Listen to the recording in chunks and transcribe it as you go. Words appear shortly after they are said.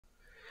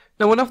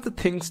Now, one of the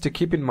things to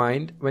keep in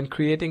mind when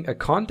creating a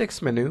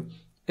context menu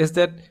is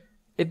that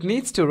it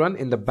needs to run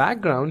in the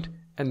background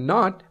and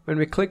not when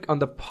we click on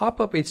the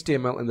pop-up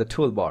HTML in the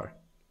toolbar.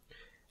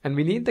 And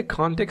we need the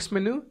context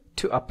menu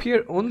to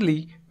appear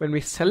only when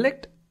we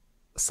select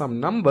some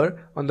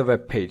number on the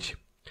web page.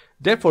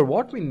 Therefore,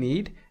 what we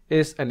need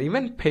is an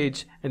event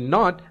page and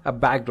not a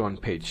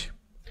background page.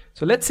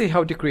 So let's see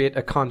how to create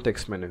a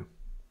context menu.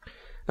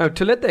 Now,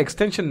 to let the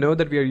extension know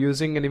that we are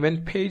using an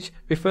event page,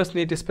 we first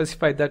need to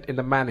specify that in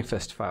the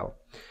manifest file.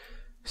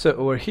 So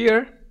over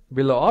here,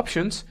 below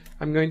options,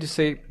 I'm going to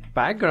say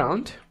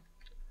background.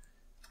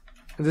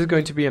 And this is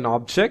going to be an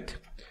object.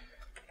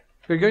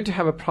 We're going to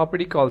have a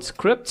property called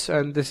scripts,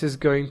 and this is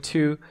going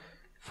to,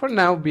 for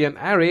now, be an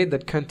array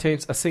that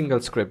contains a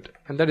single script,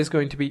 and that is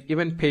going to be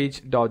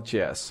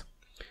eventpage.js.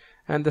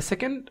 And the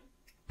second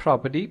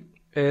property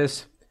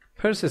is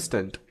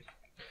persistent.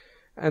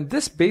 And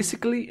this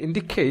basically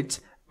indicates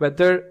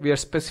whether we are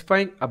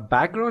specifying a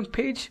background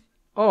page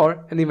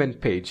or an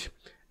event page.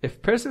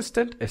 If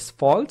persistent is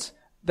false,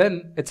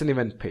 then it's an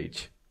event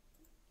page.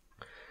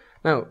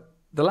 Now,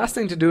 the last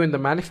thing to do in the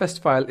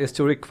manifest file is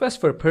to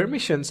request for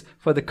permissions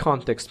for the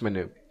context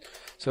menu.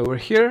 So over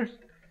here,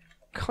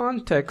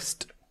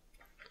 context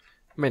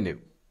menu.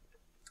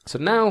 So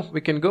now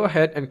we can go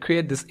ahead and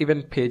create this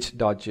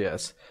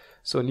eventpage.js.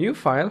 So new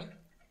file,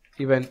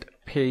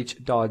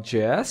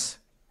 eventpage.js.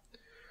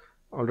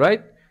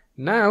 Alright,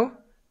 now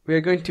we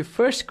are going to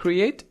first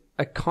create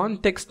a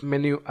context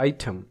menu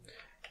item.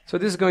 So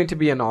this is going to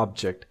be an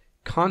object,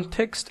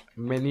 context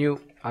menu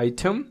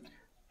item.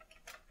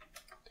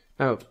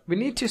 Now we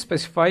need to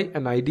specify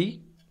an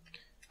ID.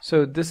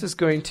 So this is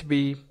going to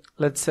be,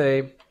 let's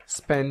say,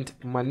 spend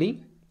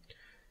money.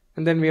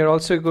 And then we are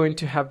also going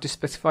to have to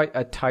specify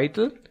a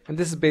title. And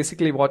this is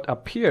basically what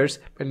appears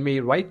when we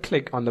right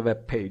click on the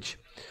web page.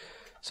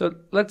 So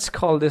let's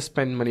call this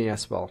spend money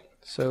as well.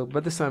 So,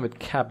 but this time with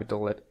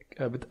capital, with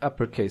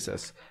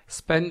uppercases,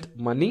 spend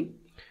money.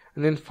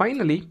 And then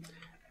finally,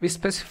 we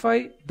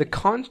specify the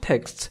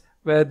context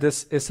where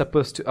this is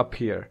supposed to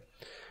appear.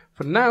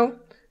 For now,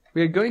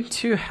 we are going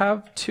to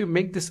have to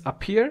make this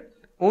appear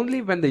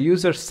only when the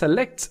user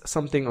selects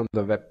something on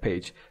the web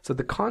page. So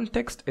the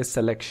context is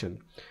selection.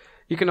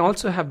 You can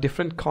also have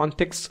different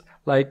contexts,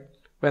 like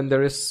when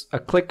there is a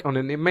click on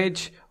an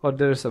image or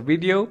there is a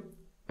video.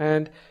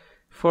 And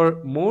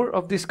for more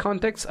of these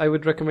contexts, I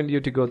would recommend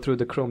you to go through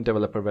the Chrome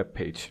developer web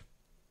page.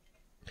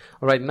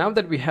 Alright, now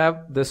that we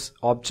have this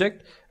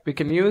object, we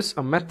can use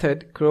a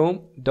method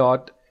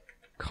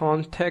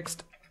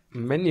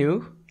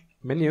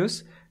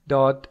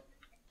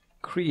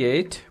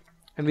chrome.contextmenus.create,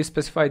 and we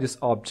specify this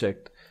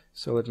object.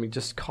 So let me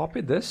just copy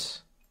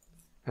this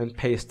and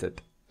paste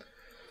it.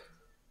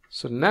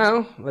 So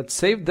now let's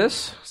save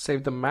this,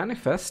 save the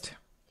manifest.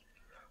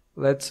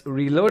 Let's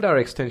reload our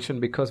extension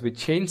because we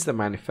changed the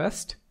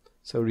manifest.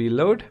 So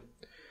reload.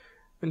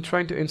 When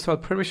trying to install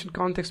permission,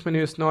 context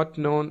menu is not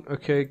known.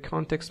 Okay,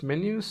 context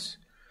menus.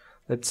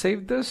 Let's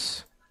save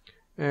this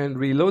and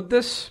reload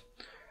this.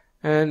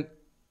 And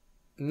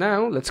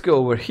now let's go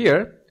over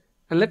here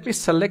and let me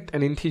select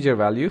an integer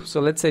value. So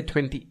let's say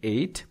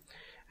 28.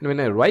 And when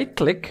I right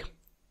click,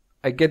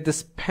 I get this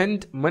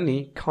spend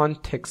money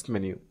context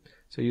menu.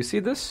 So you see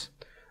this?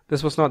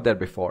 This was not there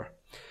before.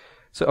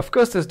 So of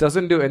course this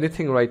doesn't do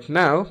anything right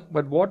now,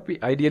 but what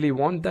we ideally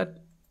want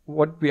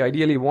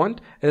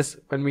is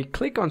when we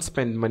click on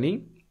spend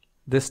money,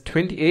 this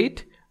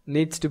 28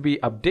 needs to be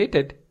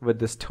updated with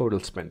this total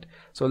spent.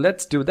 So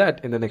let's do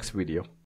that in the next video.